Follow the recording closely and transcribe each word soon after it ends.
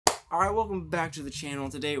Alright, welcome back to the channel.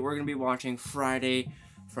 Today we're going to be watching Friday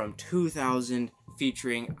from 2000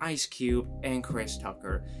 featuring Ice Cube and Chris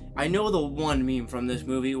Tucker. I know the one meme from this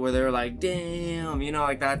movie where they're like, damn, you know,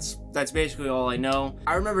 like that's basically all I know.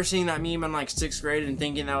 I remember seeing that meme in like 6th grade and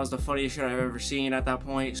thinking that was the funniest shit I've ever seen at that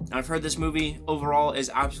point. I've heard this movie overall is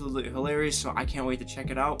absolutely hilarious, so I can't wait to check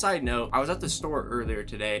it out. Side note, I was at the store earlier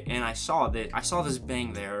today and I saw this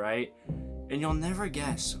bang there, right? And you'll never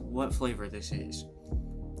guess what flavor this is.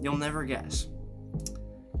 You'll never guess.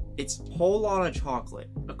 It's a whole lot of chocolate.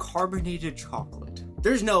 A carbonated chocolate.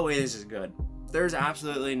 There's no way this is good. There's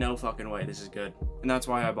absolutely no fucking way this is good. And that's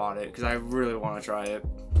why I bought it, because I really want to try it.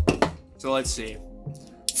 So let's see.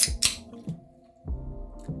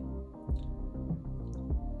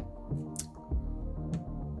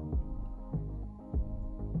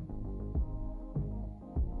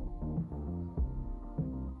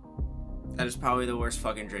 That is probably the worst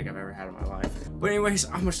fucking drink I've ever had in my life. But anyways,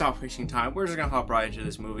 I'm gonna stop wasting time. We're just gonna hop right into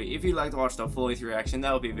this movie. If you'd like to watch the full length reaction,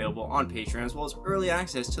 that will be available on Patreon, as well as early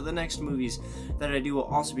access to the next movies that I do will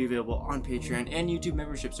also be available on Patreon and YouTube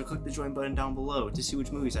membership. So click the join button down below to see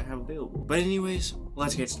which movies I have available. But anyways,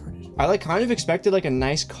 let's get started. I kind of expected like a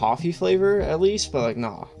nice coffee flavor at least, but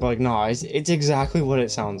nah, it's exactly what it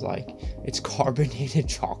sounds like. It's carbonated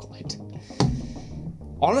chocolate.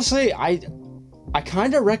 Honestly, I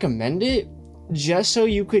kind of recommend it just so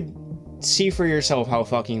you could see for yourself how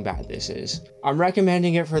fucking bad this is. I'm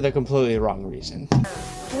recommending it for the completely wrong reason.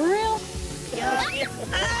 For real? Yeah.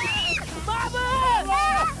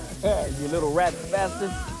 Mama! You little rat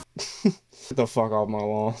bastard. Get the fuck off my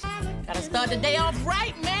wall. Gotta start the day off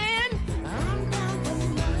right, man!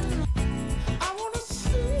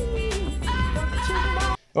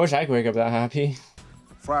 I wish I could wake up that happy.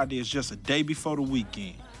 Friday is just a day before the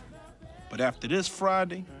weekend. But after this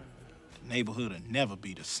Friday, the neighborhood will never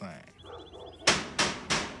be the same.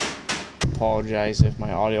 Apologize if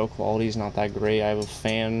my audio quality is not that great. I have a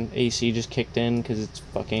fan AC just kicked in because it's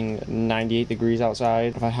fucking 98 degrees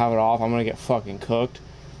outside. If I have it off, I'm gonna get fucking cooked.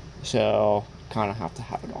 So kind of have to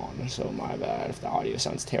have it on. So my bad if the audio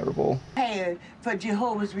sounds terrible. Prepared for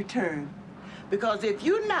Jehovah's return, because if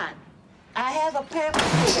you're not, I have a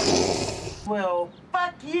pamphlet. Well,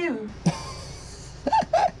 fuck you.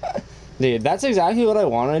 Dude, that's exactly what I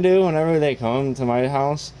want to do whenever they come to my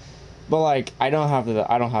house. But like, I don't have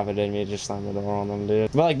it in me to just slam the door on them,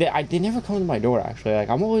 dude. But like, they never come to my door actually. Like,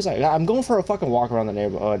 I'm always like, I'm going for a fucking walk around the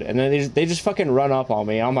neighborhood, and then they just fucking run up on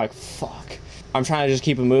me. I'm like, fuck. I'm trying to just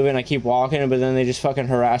keep it moving. I keep walking, but then they just fucking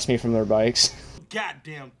harass me from their bikes.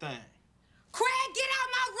 Goddamn thing. Craig, get out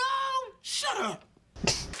my room! Shut up.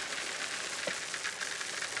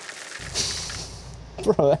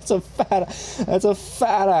 Bro, that's a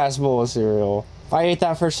fat ass bowl of cereal. If I ate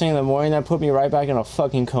that first thing in the morning, that put me right back in a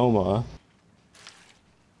fucking coma.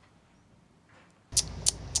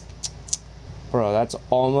 Bro, that's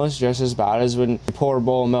almost just as bad as when you pour a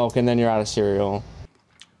bowl of milk and then you're out of cereal.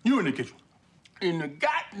 You in the kitchen, in the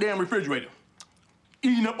goddamn refrigerator,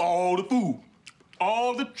 eating up all the food,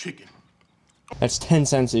 all the chicken. That's 10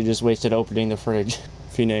 cents you just wasted opening the fridge,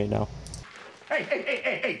 if you know you know.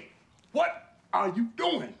 Hey, what are you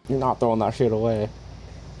doing? You're not throwing that shit away.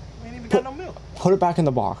 We ain't even got no milk. Put it back in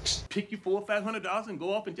the box. Pick you $400 or $500 and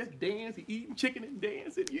go off and just dance and eating chicken and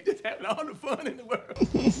dancing. You just having all the fun in the world.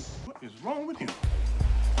 What is wrong with him?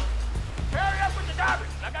 Hurry up with the garbage.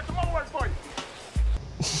 I got some more work for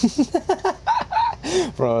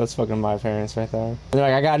you. Bro, that's fucking my parents right there. They're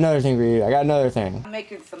like, I got another thing for you. I got another thing. I'm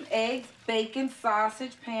making some eggs, bacon,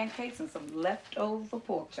 sausage, pancakes, and some leftover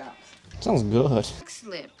pork chops. Sounds good.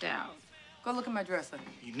 Slipped out. Go look at my dresser.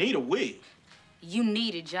 You need a wig. You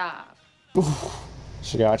need a job.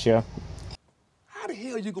 She got you. How the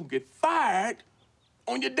hell you gonna get fired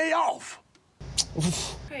on your day off?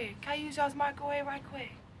 Craig, can I use y'all's microwave right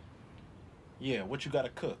quick? Yeah, what you gotta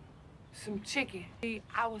cook? Some chicken.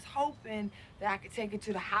 I was hoping that I could take it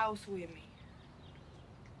to the house with me.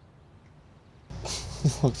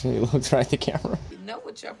 He looks right at the camera. You know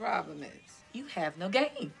what your problem is. You have no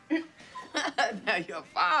game. Now your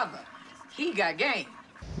father, he got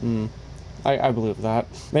game. I believe that.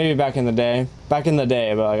 Maybe back in the day.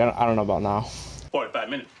 But like, I don't know about now. 45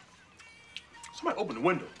 minutes. Somebody open the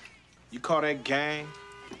window. You call that gang?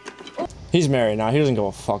 He's married now. He doesn't give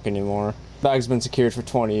a fuck anymore. Bag's been secured for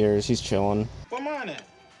 20 years. He's chilling. Where mine at?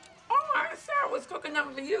 Oh, I Sarah was cooking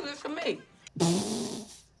nothing for you, it's for me.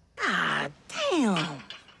 God damn.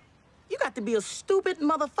 You got to be a stupid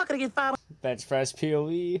motherfucker to get fired. Bench press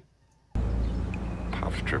POV. I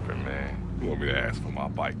was tripping, man. You want me to ask for my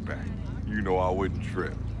bike back? You know I wouldn't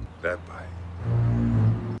trip. That bike.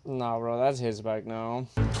 Nah, bro, that's his bike now.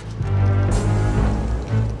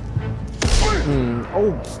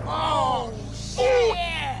 Oh. Oh, shit!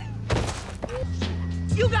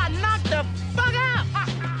 You got knocked the fuck out!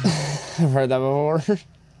 I've heard that before. I've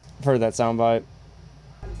heard that soundbite.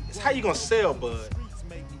 It's how you gonna sell bud.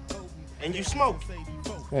 And you smoke.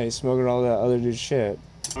 Yeah, he's smoking all that other dude's shit.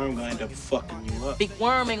 I'm gonna end up fucking you up. Big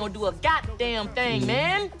Worm ain't gonna do a goddamn thing,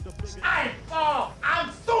 man.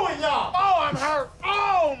 I'm suing y'all. Oh, I'm hurt.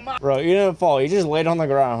 Oh, my. Bro, you didn't fall. You just laid on the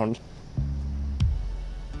ground.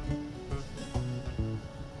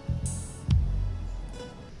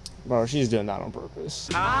 Bro, she's doing that on purpose.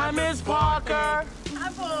 Hi, Miss Parker. Hi,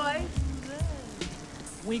 boy.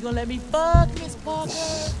 We gonna let me fuck, Miss Parker?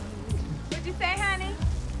 What'd you say, honey?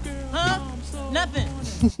 Huh? Nothing.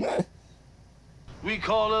 We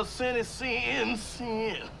call us sin.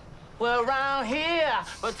 Well, around here,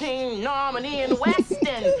 between Normandy and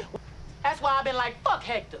Weston. That's why I've been like, fuck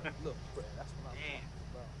Hector.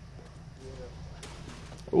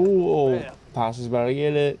 Ooh, Pastor's about to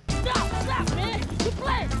get it. Stop, man. You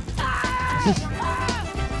play.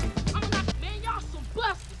 Man, y'all some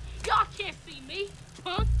busters. Y'all can't see me,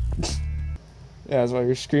 punk. Yeah, that's why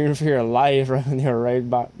you're screaming for your life right when they're right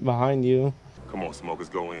behind you. Come on, smokers,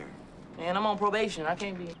 go in. Man, I'm on probation. I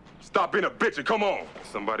can't be. Stop being a bitch and come on. If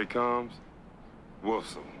somebody comes,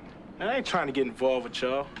 whoops 'em. I ain't trying to get involved with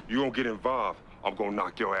y'all. You don't get involved, I'm gonna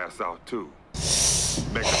knock your ass out too.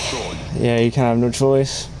 Make a choice. Yeah, you kind of have no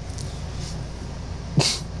choice.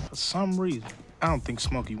 For some reason, I don't think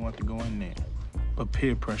Smokey wanted to go in there. But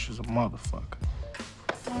peer pressure's a motherfucker.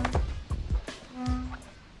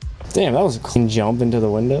 Damn, that was a clean jump into the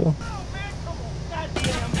window.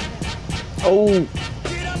 Oh.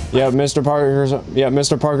 Yeah, Mr. Parker's. Yeah,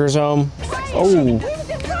 Mr. Parker's home. Oh.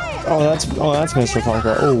 Oh, that's Mr.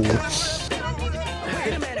 Parker. Oh.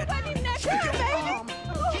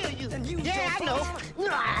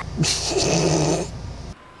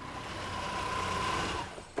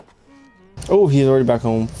 Oh, he's already back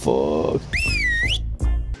home. Fuck.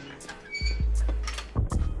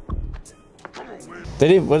 What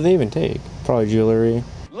did they even take? Probably jewelry.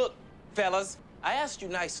 Look, fellas, I asked you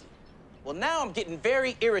nicely. Well, now I'm getting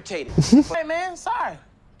very irritated. Hey, man, sorry.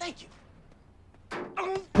 Thank you.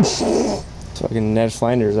 Fucking Ned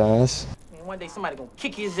Flanders ass. Man, one day somebody gonna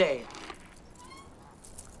kick his ass.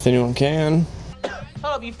 If anyone can.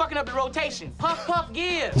 Hold up, you fucking up the rotation. Puff, puff,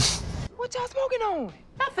 give. What y'all smoking on?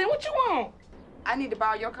 Nothing, what you want? I need to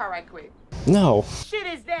borrow your car right quick. No. Shit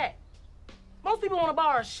is that? Most people wanna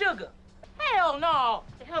borrow sugar. Hell no.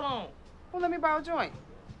 The hell on. Well, let me borrow a joint.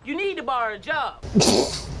 You need to borrow a job.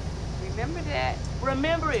 Remember that.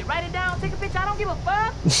 Remember it. Write it down. Take a picture. I don't give a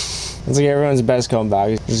fuck. It's like everyone's best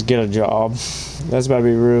comeback. Just get a job. That's about to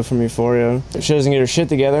be rude from Euphoria. If she doesn't get her shit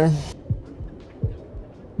together.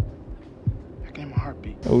 I get my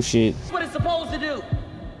heartbeat. Oh shit. That's what it's supposed to do.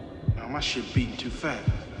 No, my shit beating too fast.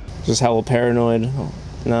 Just hella paranoid. Oh,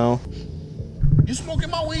 no. You smoking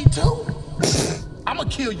my weed too? I'ma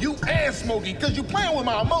kill you and Smokey because you playing with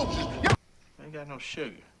my emotions. I ain't got no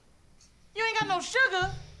sugar. You ain't got no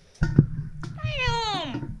sugar?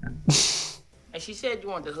 Damn. And she said you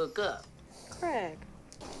wanted to hook up. Craig.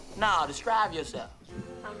 Nah, describe yourself.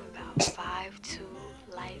 I'm about 5'2",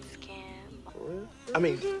 light skin. I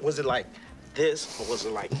mean, was it like this or was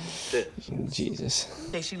it like this? Jesus.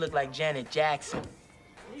 I think she looked like Janet Jackson.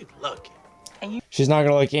 You lucky. And you. She's not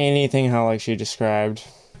gonna look anything how like she described.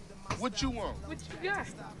 What you want? What you got?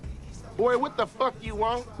 Boy, what the fuck you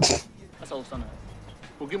want? That's old son.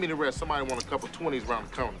 Well, give me the rest. Somebody want a couple 20s around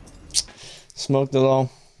the corner. Smoked it all.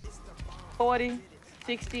 40,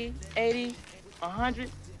 60, 80, 100,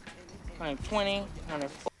 120,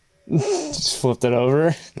 140. Just flipped it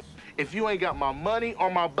over. If you ain't got my money or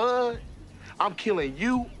my bud, I'm killing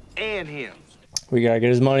you and him. We gotta get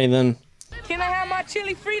his money then. Can I have my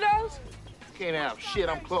chili Fritos? Can't have shit.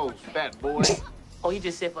 I'm closed, fat boy. Oh, he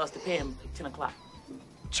just said for us to pay him 10 o'clock.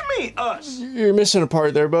 What you mean, us? You're missing a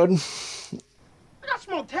part there, bud. I got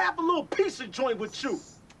smoked half a little piece of joint with you.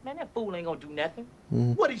 Man, that fool ain't gonna do nothing.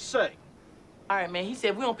 What'd he say? All right, man, he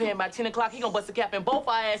said if we don't pay him by 10 o'clock, he gonna bust a cap in both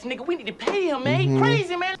our ass, nigga. We need to pay him, man. He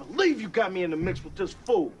crazy, man. I believe you got me in the mix with this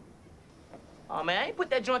fool. Oh, man, I ain't put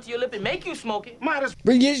that joint to your lip and make you smoke it. Might as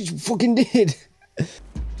But yes, you fucking did.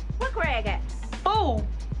 Where Craig at? Fool.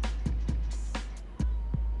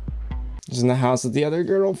 He's in the house with the other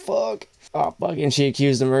girl. Fuck. Oh, fuck. And she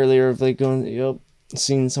accused him earlier of like going, yep,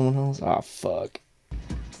 seeing someone else. Oh, fuck.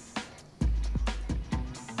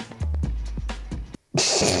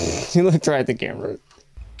 He looked right at the camera.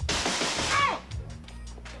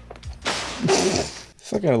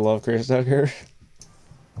 Fuck, I love Chris Tucker.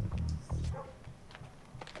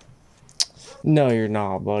 No, you're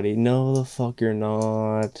not, buddy. No, the fuck you're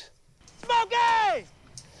not. Smokey!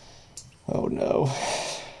 Oh no.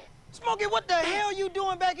 Smokey, what the hell you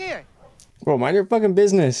doing back here? Bro, mind your fucking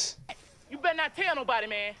business. You better not tell nobody,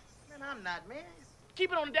 man. Man, I'm not, man.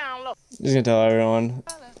 Keep it on the down low. Just gonna tell everyone.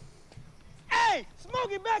 Hey,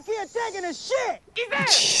 Smokey back here taking a shit. He's there.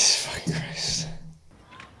 Jesus fucking Christ.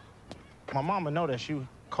 My mama know that she was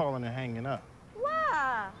calling and hanging up.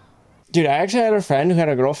 Why? Dude, I actually had a friend who had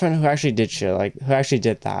a girlfriend who actually did shit. Like, who actually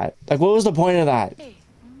did that. Like, what was the point of that?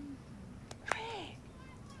 Craig.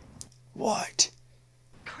 What?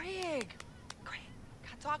 Craig. Can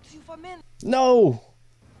I talk to you for a minute? No.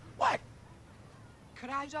 What? Could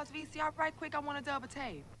I just VCR right quick? I want to double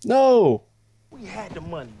tape. No. We had the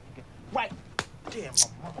money. Right. Damn,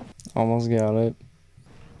 my mama. Almost got it.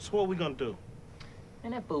 So what we gonna do?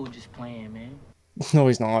 Man, that fool just playing, man. No,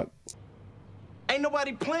 he's not. Ain't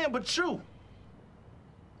nobody playing but you.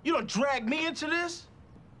 You done drag me into this?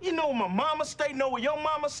 You know where my mama stay, know where your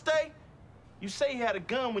mama stay? You say he had a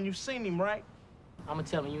gun when you seen him, right? I'ma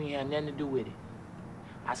tell him you ain't had nothing to do with it.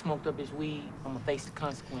 I smoked up his weed. I'ma face the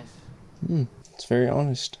consequences. It's very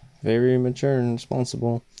honest. Very mature and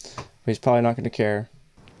responsible. But he's probably not gonna care.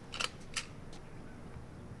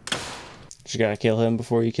 Just gotta kill him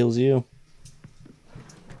before he kills you.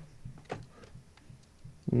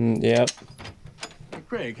 Yep. Hey,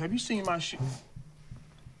 Craig, have you seen my shit?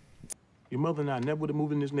 Your mother and I never would have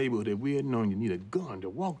moved in this neighborhood if we had known you need a gun to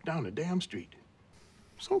walk down the damn street.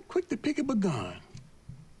 So quick to pick up a gun.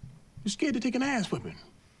 You're scared to take an ass whipping.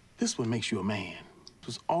 This one makes you a man. This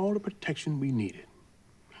was all the protection we needed.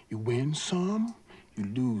 You win some, you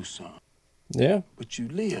lose some. Yeah. But you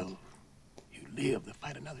live. You live to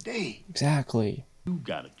fight another day. Exactly. You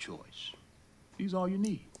got a choice. These all you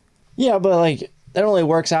need. Yeah, but like, that only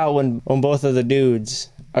works out when both of the dudes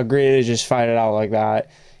agree to just fight it out like that.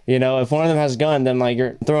 You know, if one of them has a gun, then like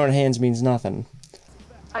your throwing hands means nothing.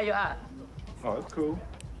 How your eye? Oh, that's cool.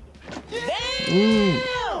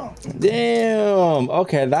 Damn.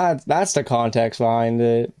 Okay, that's the context behind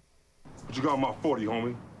it. What you got my 40,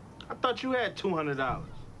 homie? I thought you had $200.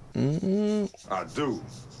 I do.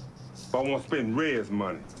 But I want to spend Red's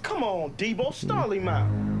money. Come on, Debo, stall him out.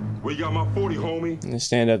 Where you got my 40, homie? You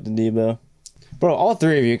stand up to Debo. Bro, all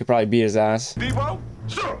three of you could probably beat his ass. Debo?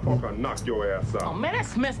 Shut up, fuck, I'll knock your ass out. Oh, man,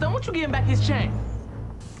 that's messed up. Won't you give him back his chain?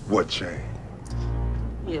 What chain?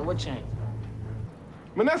 Yeah, what chain?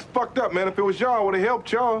 Man, that's fucked up, man. If it was y'all, I would have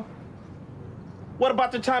helped y'all. What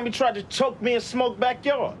about the time he tried to choke me in Smoke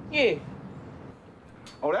backyard? Yeah.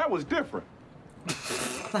 Oh, that was different.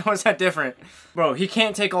 How was that different? Bro, he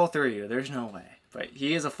can't take all three of you. There's no way. But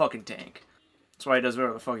he is a fucking tank. That's why he does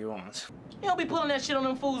whatever the fuck he wants. You don't be pulling that shit on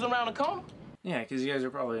them fools around the corner. Yeah, because you guys are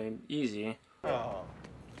probably easy. Oh.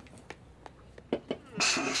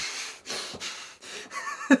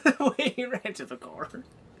 The way he ran to the car.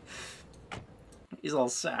 He's all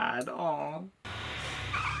sad. Aw.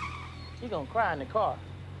 You gonna cry in the car.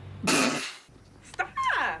 Stop!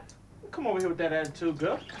 Come over here with that attitude,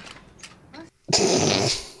 girl.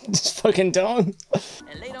 Just fucking tongue.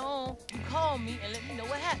 And later on, you call me and let me know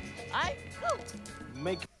what happened. Alright? Cool.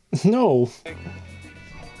 Make No.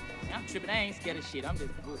 I'm tripping. I ain't scared of shit. I'm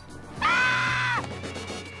just good. I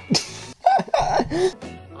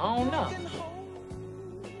don't know.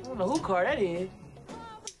 I don't know who car that is.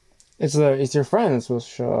 It's your friend that's supposed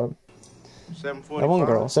to show up. 7:45. That one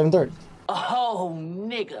girl, 7:30. Oh,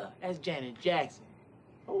 nigga. That's Janet Jackson.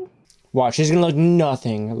 Watch, she's gonna look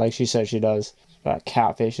nothing like she said she does. That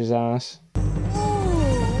catfish his ass. Ooh,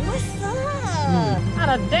 what's up?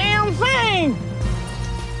 Not a damn thing!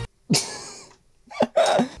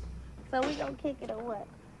 So we gonna kick it or what?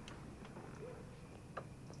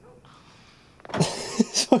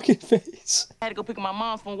 His fucking face. I had to go pick up my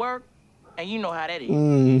mom from work, and you know how that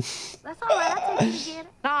is. That's all right. I'll take you to get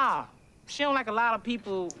her. Nah, she don't like a lot of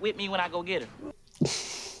people with me when I go get her.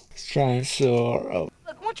 He's trying so hard. Look,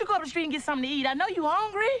 why don't you go up the street and get something to eat? I know you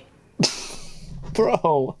hungry.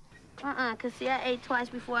 Bro. Cause see, I ate twice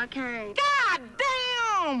before I came. God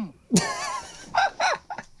damn!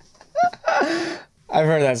 I've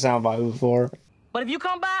heard that soundbite before. But if you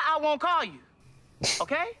come by, I won't call you.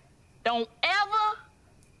 Okay? Don't ever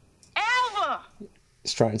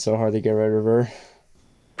He's trying so hard to get rid of her.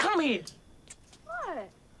 come here. What?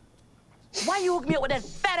 Why you hook me up with that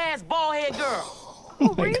fat ass bald head girl?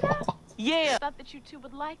 Oh my God. Yeah. Thought that you two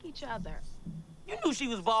would like each other. You knew she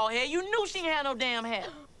was bald head. You knew she ain't had no damn hair.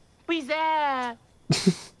 Peace out.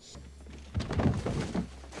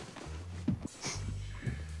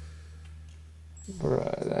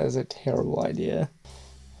 Bruh, that is a terrible idea.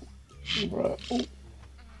 Bruh.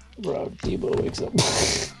 Bro, Debo wakes up.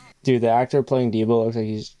 Dude, the actor playing Debo looks like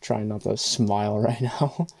he's trying not to smile right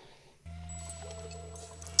now.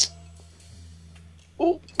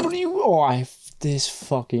 Oh, this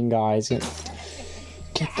fucking guy is gonna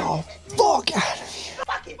get the fuck out of here.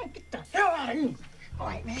 Fuck it. Get the hell out of here. All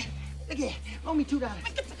right, man. Look here. Loan me $2.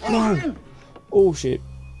 No. Oh shit.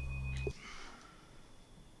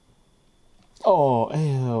 Oh,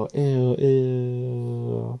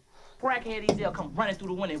 ew. Crackhead Ezel come running through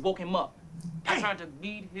the window and woke him up. I tried to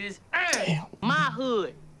beat his ass. Damn. My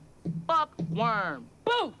hood. Fuck worm.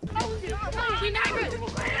 Boo!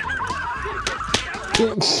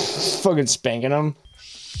 Fucking spanking him.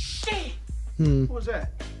 Shit! Who was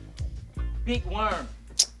that? Big worm.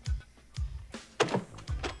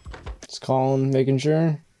 Just calling, making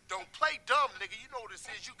sure. Don't play dumb, nigga. You know what this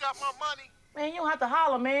is. You got my money. Man, you don't have to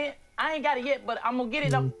holler, man. I ain't got it yet, but I'm gonna get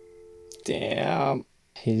it up. Damn.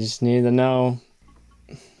 He just needed to know.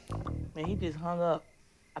 Man, he just hung up.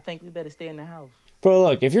 I think we better stay in the house. Bro,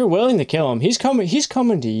 look, if you're willing to kill him, he's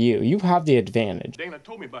coming to you. You have the advantage. Dana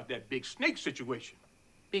told me about that big snake situation.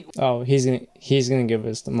 Oh, he's gonna give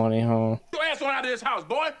us the money, huh? Get your ass on out of this house,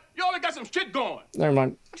 boy. You already got some shit going. Never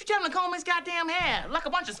mind. What you tell him to comb his goddamn hair? Like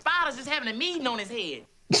a bunch of spiders just having a meeting on his head.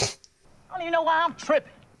 I don't even know why I'm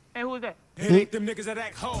tripping. Hey, who is that? It ain't them niggas that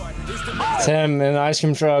act hard. It's him in the ice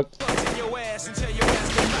cream truck.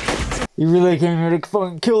 You really came here to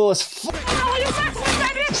fucking kill us.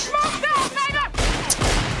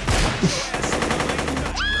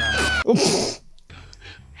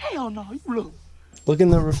 Hell no, you look. Look in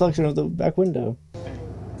the reflection of the back window.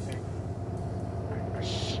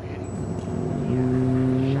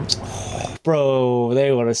 Bro,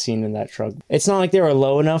 they would have seen in that truck. It's not like they were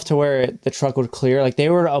low enough to where the truck would clear. Like, they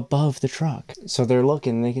were above the truck. So they're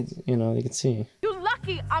looking, they could, you know, they could see. You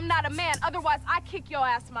lucky I'm not a man, otherwise I'd kick your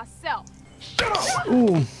ass myself.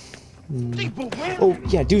 Ooh. Debo, man. Oh,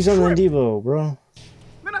 yeah, do something on Debo, bro.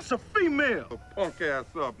 Man, that's a female. Punk ass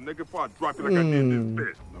up, nigga, before I drop you like I did this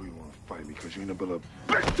bitch. No, you wanna fight me because you ain't a little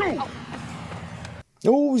bitch too.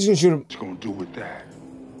 Oh, he's gonna shoot him. What you gonna do with that?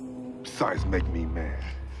 Besides make me mad.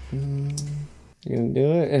 You gonna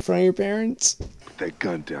do it in front of your parents? Put that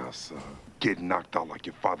gun down, son. Get knocked out like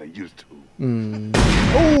your father used to.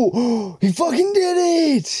 Oh, he fucking did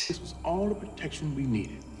it! This was all the protection we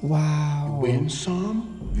needed. Wow. You win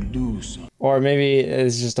some, you lose some. Or maybe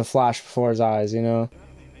it's just a flash before his eyes, you know?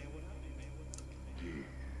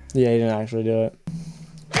 Yeah, he didn't actually do it.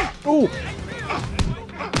 Oh!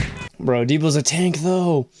 Bro, Debo's a tank,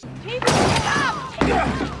 though.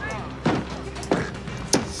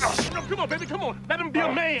 Come on, baby, come on. Let him be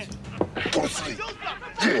a man. Go to sleep.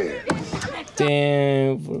 Yeah.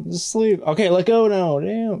 Damn. Sleep. Okay, let go now.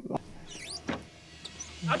 Damn.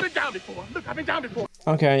 I've been down before. Look, I've been down before.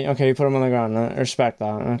 Okay, you put him on the ground. I respect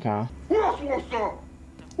that. Okay. Who else wants some?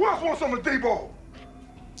 Who else wants some of Debo?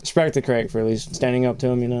 Respect the Craig for at least standing up to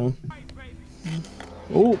him, you know?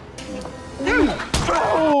 Ooh.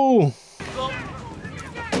 Oh!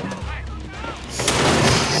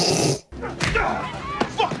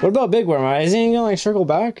 What about Big Worm? Isn't he gonna like circle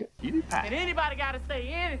back? And anybody gotta say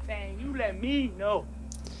anything, you let me know.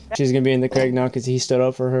 She's gonna be in the Craig now because he stood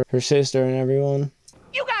up for her sister and everyone.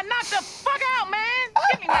 You got knocked the fuck out, man!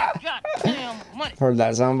 Give me that goddamn money. Heard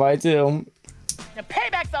that soundbite too. The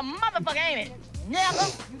payback's a motherfucker, ain't it? Never.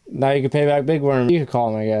 Now you can pay back Big Worm. You could call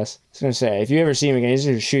him, I guess. I was gonna say, if you ever see him again, he's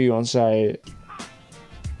gonna shoot you on sight.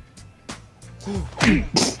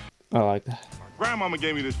 I like that. Grandmama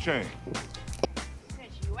gave me this chain.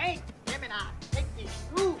 You ain't. Give me now. Take these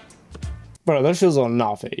screws. Bro, those shoes will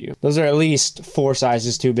not fit you. Those are at least 4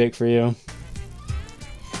 sizes too big for you.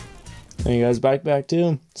 And you guys back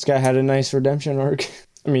too. This guy had a nice redemption arc.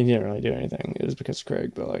 I mean, he didn't really do anything. It was because of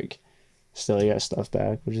Craig, but like, still he got stuff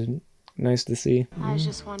back, which is nice to see. I was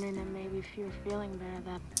just wondering that maybe if you were feeling better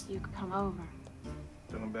that you could come over.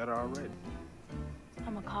 Feeling better already.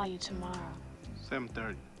 I'm gonna call you tomorrow.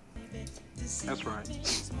 7:30. That's right.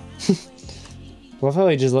 I love how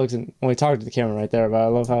he just looks and well, he talked to the camera right there, but I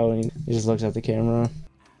love how he just looks at the camera.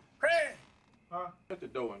 Craig! Huh? Shut the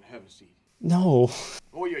door and have a seat. No.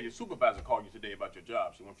 Oh yeah, your supervisor called you today about your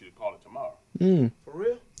job. She wants you to call it tomorrow. For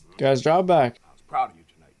real? Guy's job back. I was proud of you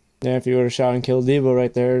tonight. Yeah, if you would have shot and killed Debo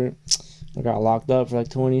right there, I got locked up for like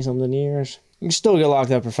 20-something years. You can still get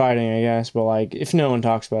locked up for fighting, I guess, but like, if no one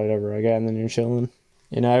talks about it ever again, then you're chilling.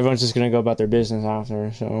 You know, everyone's just gonna go about their business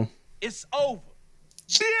after, so. It's over.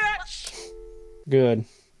 Bitch! Good.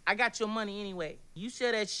 I got your money anyway. You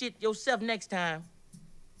say that shit yourself next time.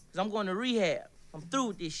 Cause I'm going to rehab. I'm through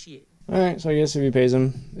with this shit. Alright, so I guess if he pays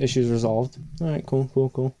him, issue's resolved. Alright, cool. I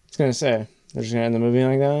was gonna say, they're just gonna end the movie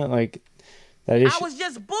like that? Like, that issue. I was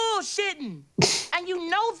just bullshitting. And you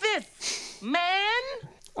know this, man.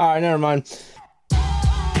 Alright, never mind.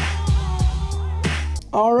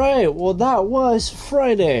 Alright, well that was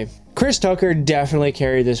Friday. Chris Tucker definitely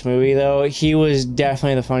carried this movie though. He was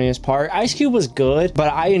definitely the funniest part. Ice Cube was good,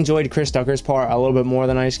 but I enjoyed Chris Tucker's part a little bit more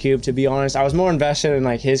than Ice Cube, to be honest. I was more invested in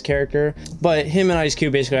like his character, but him and Ice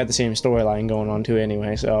Cube basically had the same storyline going on too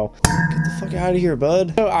anyway, so get the fuck out of here,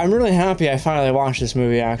 bud. So I'm really happy I finally watched this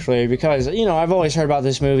movie actually, because you know, I've always heard about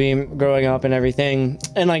this movie growing up and everything,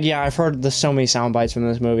 and like, yeah, I've heard so many sound bites from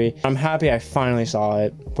this movie. I'm happy I finally saw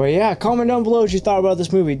it. But yeah, comment down below what you thought about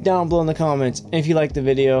this movie down below in the comments. And if you liked the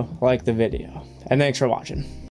video, like the video. And thanks for watching.